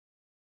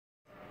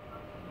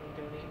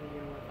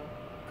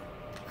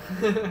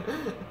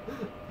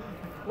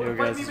Yo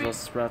guys, as well as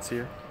Sprouts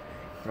here.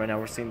 Right now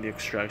we're seeing the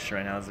extraction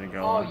right now as we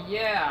go Oh on.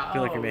 yeah. I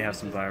feel like we may have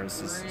some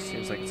viruses. It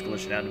seems like it's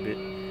glitching out a bit.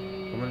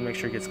 I'm gonna make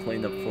sure it gets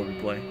cleaned up before we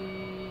play.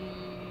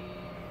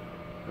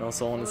 And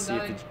also I want to see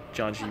if the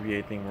John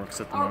GBA thing works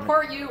at the moment. I'll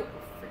report you.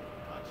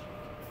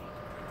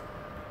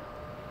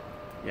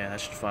 Yeah,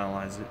 that should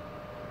finalize it.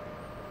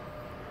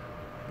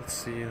 Let's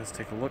see, let's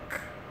take a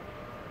look.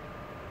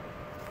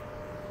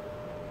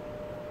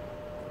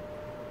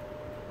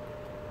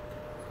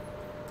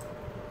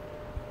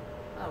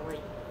 Oh wait.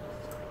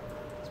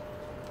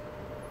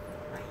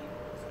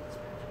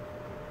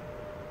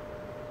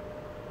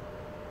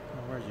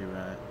 Oh, where are you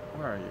at?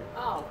 Where are you?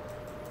 Oh.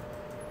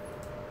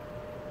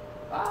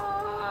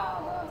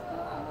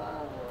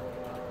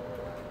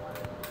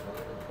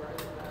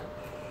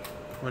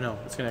 Oh no,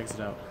 it's gonna exit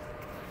out.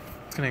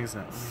 It's gonna exit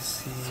out. Let me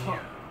see. Where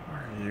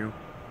are you?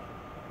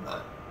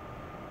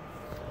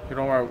 You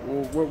know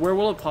where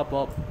will it pop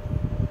up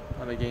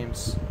on the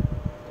games?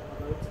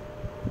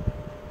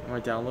 Am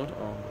I download?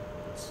 Oh,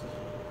 let's see.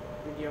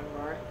 Video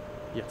right?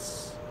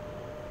 Yes.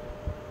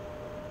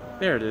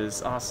 There it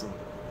is. Awesome.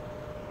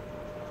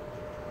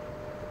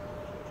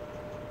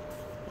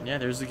 And yeah,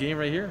 there's the game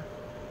right here.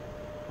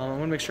 I'm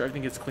gonna make sure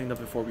everything gets cleaned up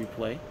before we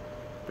play.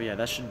 But yeah,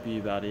 that should be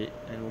about it,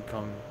 and we'll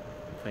come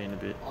play in a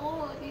bit.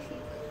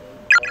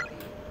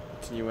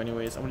 Continue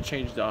anyways. I'm gonna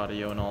change the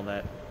audio and all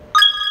that.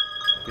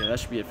 Yeah, that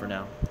should be it for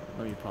now.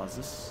 Let me pause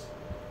this.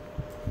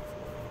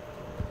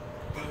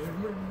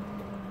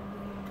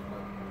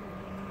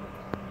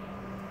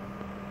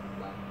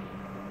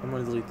 I'm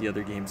gonna delete the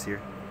other games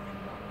here,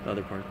 the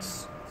other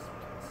parts.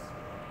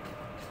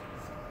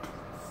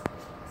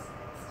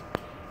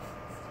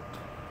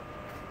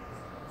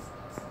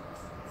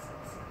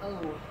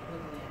 Oh,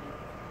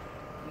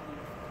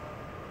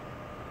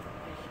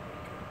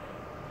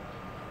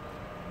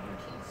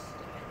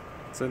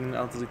 So then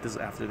I'll delete this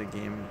after the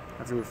game,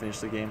 after we finish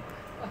the game.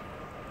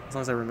 As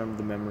long as I remember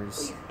the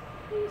memories.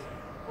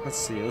 Let's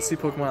see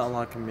Pokemon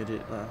Unlock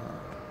completed.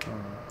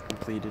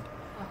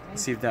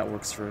 Let's see if that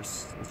works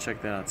first. Let's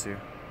check that out too.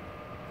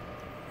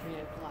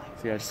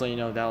 So yeah, just let you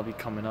know that'll be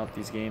coming up,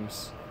 these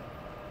games.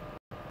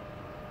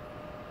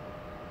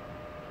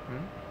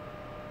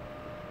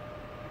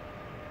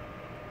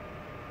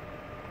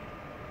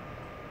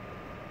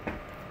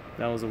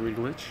 That was a weird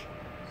glitch.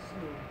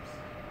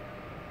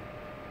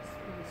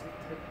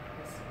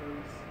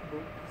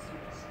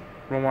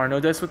 Romar, no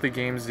dice with the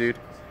games, dude.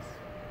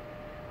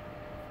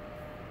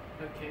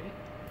 okay.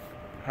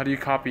 How do you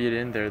copy it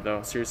in there,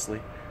 though? Seriously.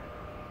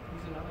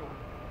 Use another one.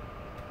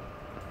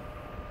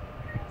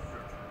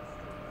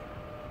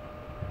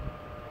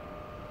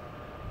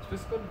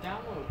 Just go to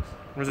downloads.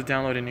 Where's the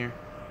download in here?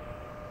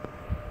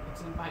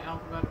 It's in by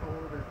alphabetical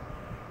order.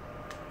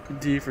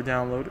 D for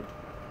download.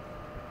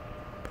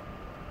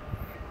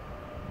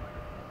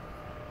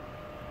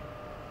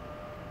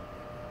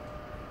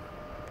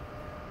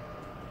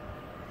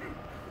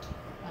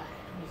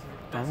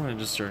 I'm gonna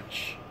just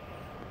search.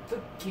 The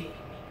gaming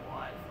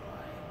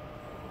Wi-Fi.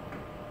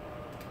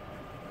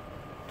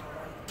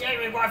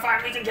 Gaming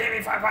Wi-Fi. Music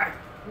gaming Wi-Fi.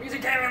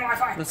 Music gaming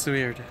Wi-Fi. That's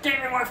weird.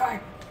 Gaming Wi-Fi.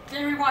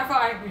 Gaming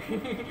Wi-Fi.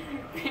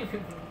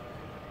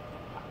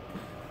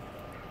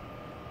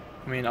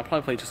 I mean, I'll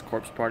probably play just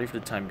Corpse Party for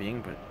the time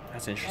being, but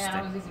that's interesting. Yeah,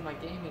 I was using my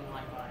gaming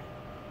Wi-Fi.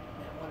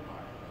 Yeah, one bar.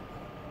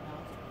 No,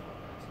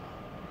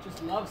 I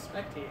just love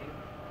spectating.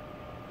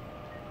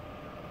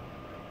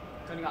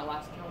 Only got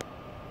last kill.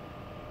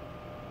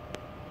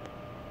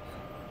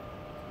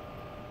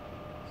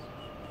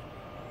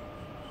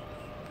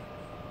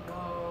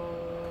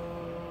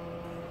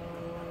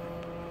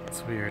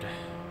 It's weird.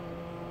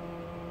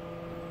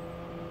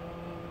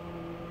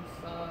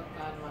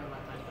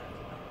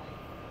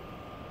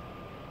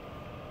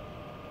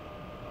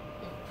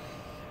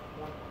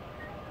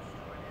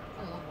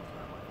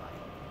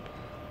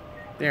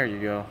 There you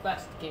go.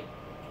 Best game.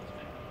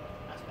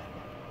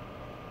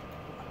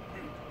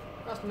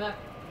 Cross map.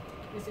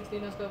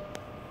 316 no scope.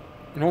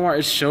 You know what?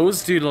 It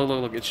shows, dude.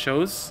 Look. It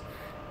shows.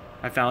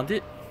 I found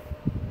it.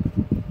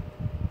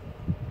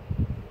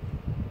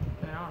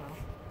 I don't know.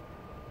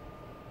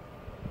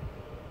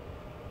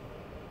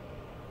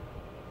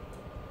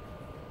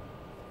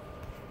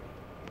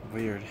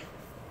 Weird.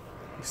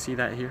 You see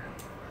that here?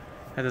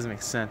 That doesn't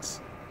make sense.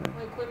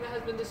 My equipment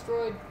has been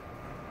destroyed.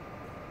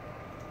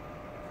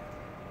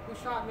 Who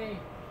shot me?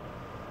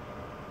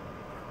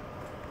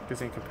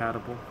 It's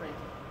incompatible.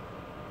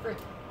 Frick.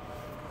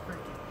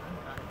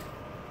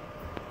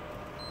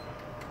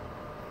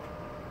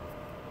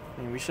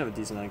 I mean, we should have a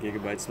decent amount of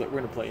gigabytes, but we're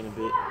gonna play in a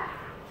bit.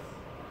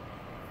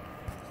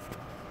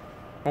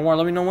 Omar,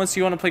 let me know once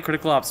you want to play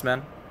Critical Ops, man.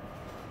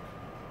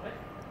 What?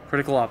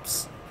 Critical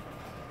Ops.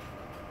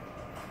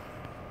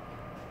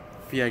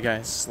 But yeah,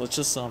 guys, let's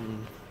just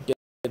get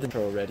the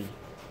intro ready.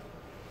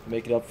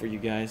 Make it up for you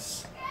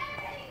guys.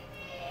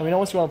 Let me know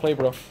once you want to play,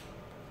 bro.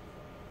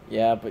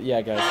 Yeah, but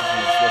yeah, guys,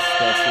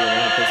 let's see. We're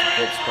gonna play some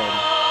Corpse Party.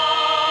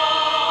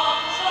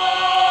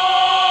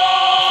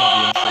 That's not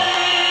the intro.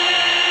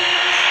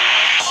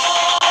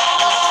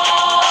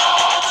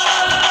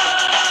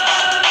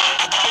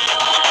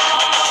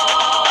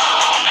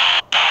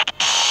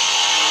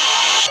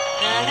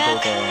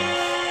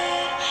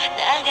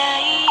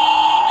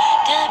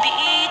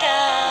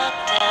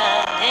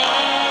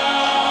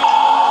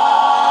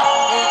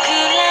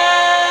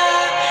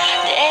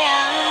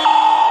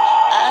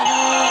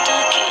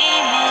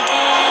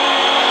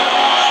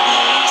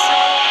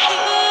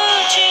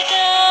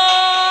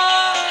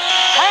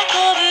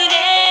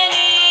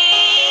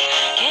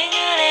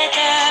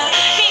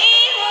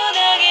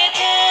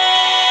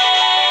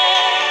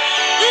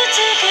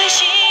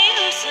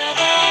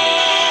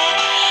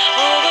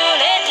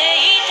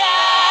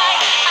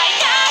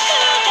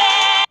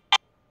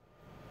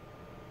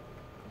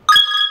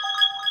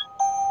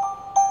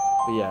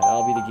 But yeah,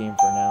 that'll be the game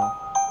for now.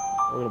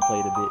 We're gonna play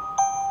it a bit.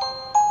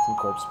 Some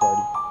Corpse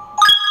Party.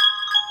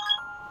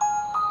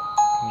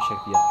 Let me check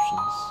the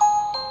options.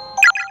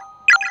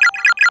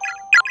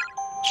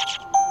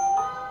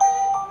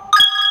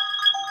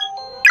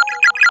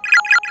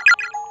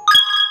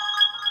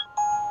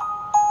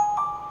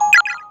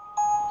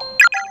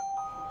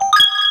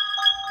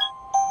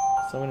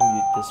 So I'm gonna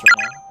mute this right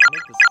now. I'll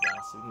make this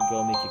fast so we can go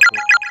make it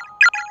quick.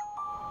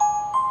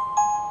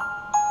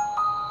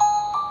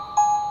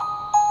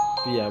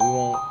 But yeah, we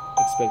won't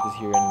expect to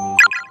hear any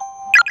music.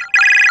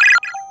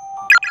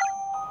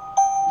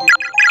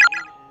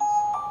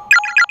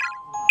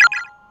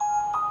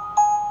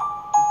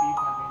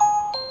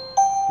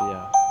 But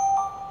yeah,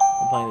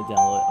 I'm planning to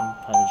download it. I'm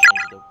planning to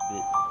change it up a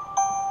bit.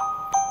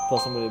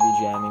 Plus, I'm gonna be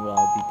jamming while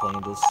I'll be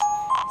playing this.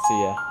 So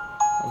yeah,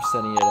 I'm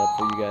setting it up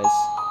for you guys.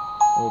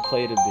 And we'll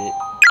play it a bit.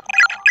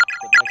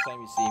 But next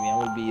time you see me, I'm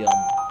gonna be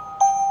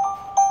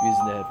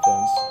using the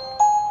headphones.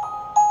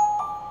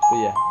 But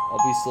yeah, I'll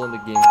be still in the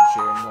gaming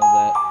chair and all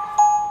that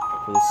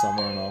for the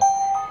summer and all.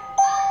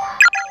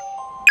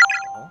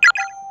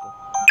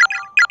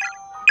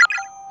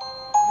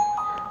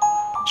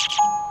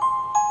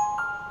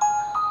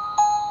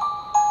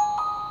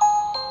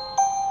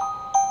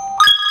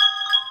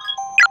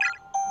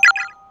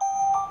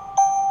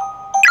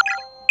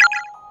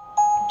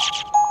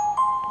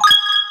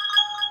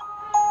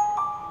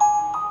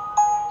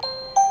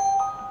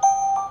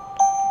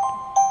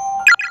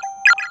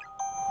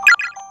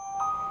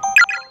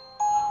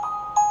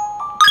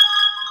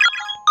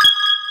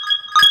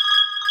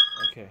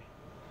 Okay,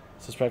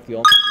 so it's practically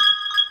all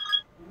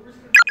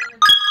muted.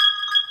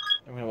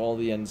 And we have all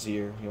the ends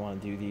here. You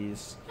want to do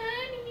these.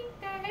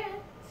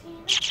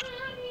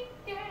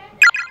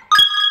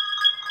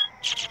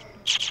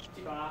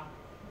 Yeah,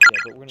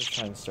 but we're going to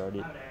try and start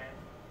it.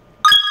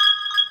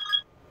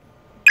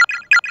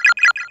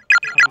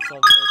 Can we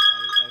solve the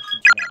noise? I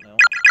actually do not know.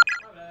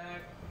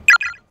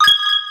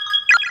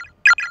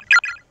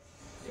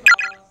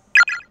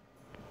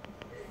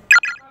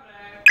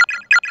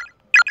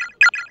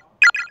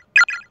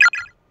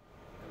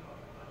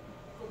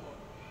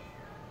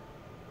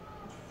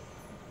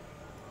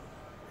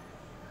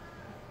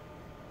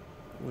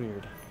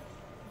 Weird.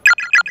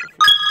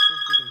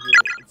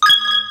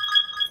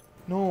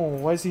 No,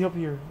 why is he up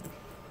here?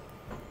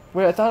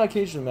 Wait, I thought I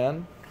caged him,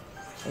 man.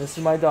 And this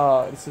is my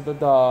dog. This is the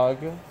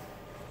dog. Why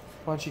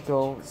don't you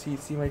go see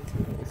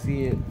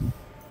it?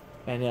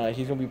 And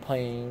he's gonna be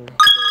playing.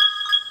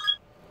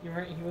 You're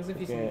right. He wasn't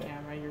facing the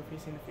camera. You were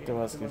facing the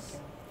Damascus.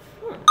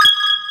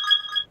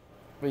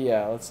 But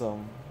yeah, let's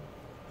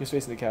He's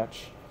facing the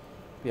couch.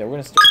 Yeah, we're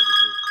gonna start.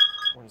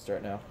 We're gonna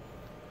start now.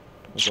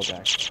 We'll go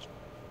back.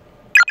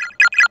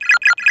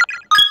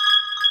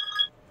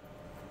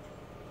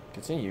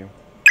 Continue. We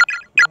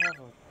don't have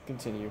a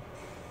continue.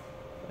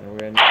 And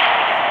we're in.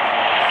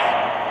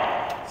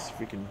 It's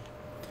freaking.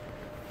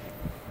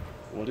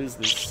 What is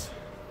this?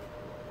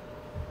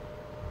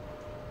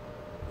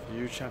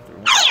 View chapter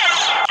 1.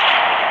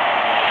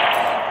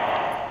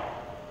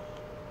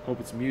 Hope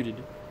it's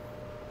muted.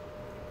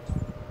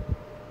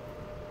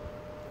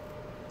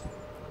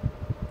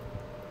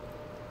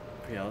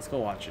 But yeah, let's go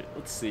watch it.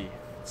 Let's see.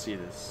 Let's see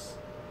this.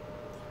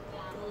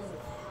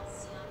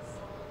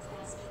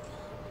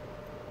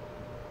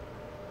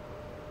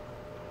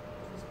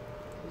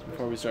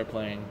 Before we start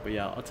playing, but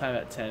yeah, I'll time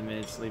at 10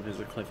 minutes, leave it as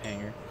a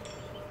cliffhanger.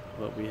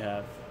 What we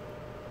have.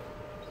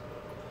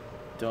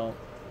 Don't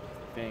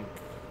think.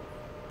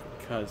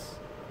 Because.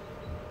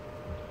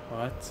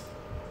 What?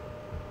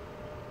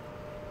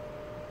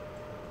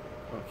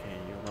 Okay,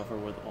 you love her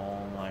with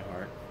all my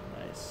heart.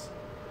 Nice.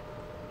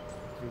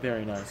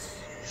 Very nice.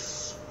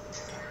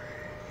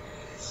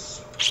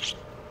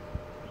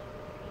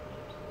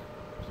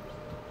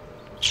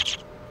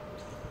 Just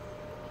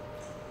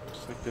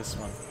like this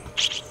one.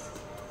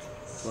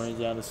 Running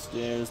down the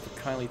stairs, the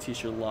kindly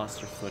teacher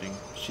lost her footing.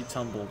 She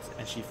tumbled,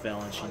 and she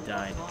fell, and she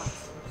died.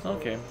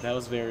 Okay, that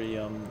was very,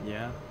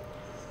 yeah.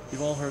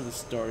 You've all heard the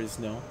stories,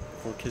 no?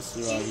 Before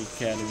Kisaragi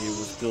Academy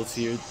was built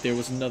here, there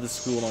was another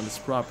school on this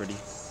property.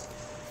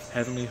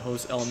 Heavenly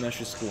Host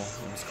Elementary School,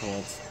 it was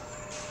called.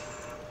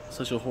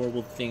 Such a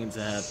horrible thing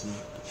to happen.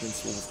 The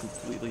principal was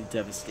completely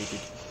devastated.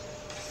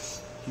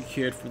 He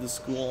cared for the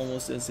school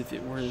almost as if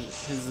it were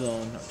his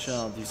own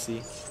child, you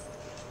see.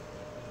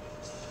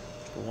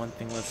 But one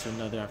thing led to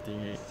another after the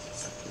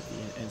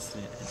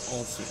incident, and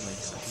ultimately,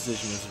 a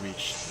decision was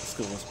reached. The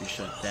school must be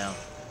shut down.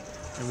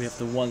 And we have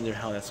to wonder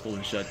how that school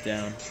was shut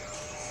down.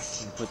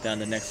 We'll put that in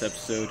the next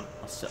episode.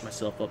 I'll set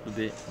myself up a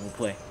bit, and we'll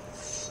play.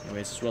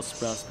 Anyways, this is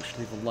Russell Sprouse. Make sure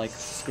to leave a like,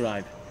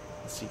 subscribe.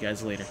 I'll see you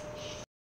guys later.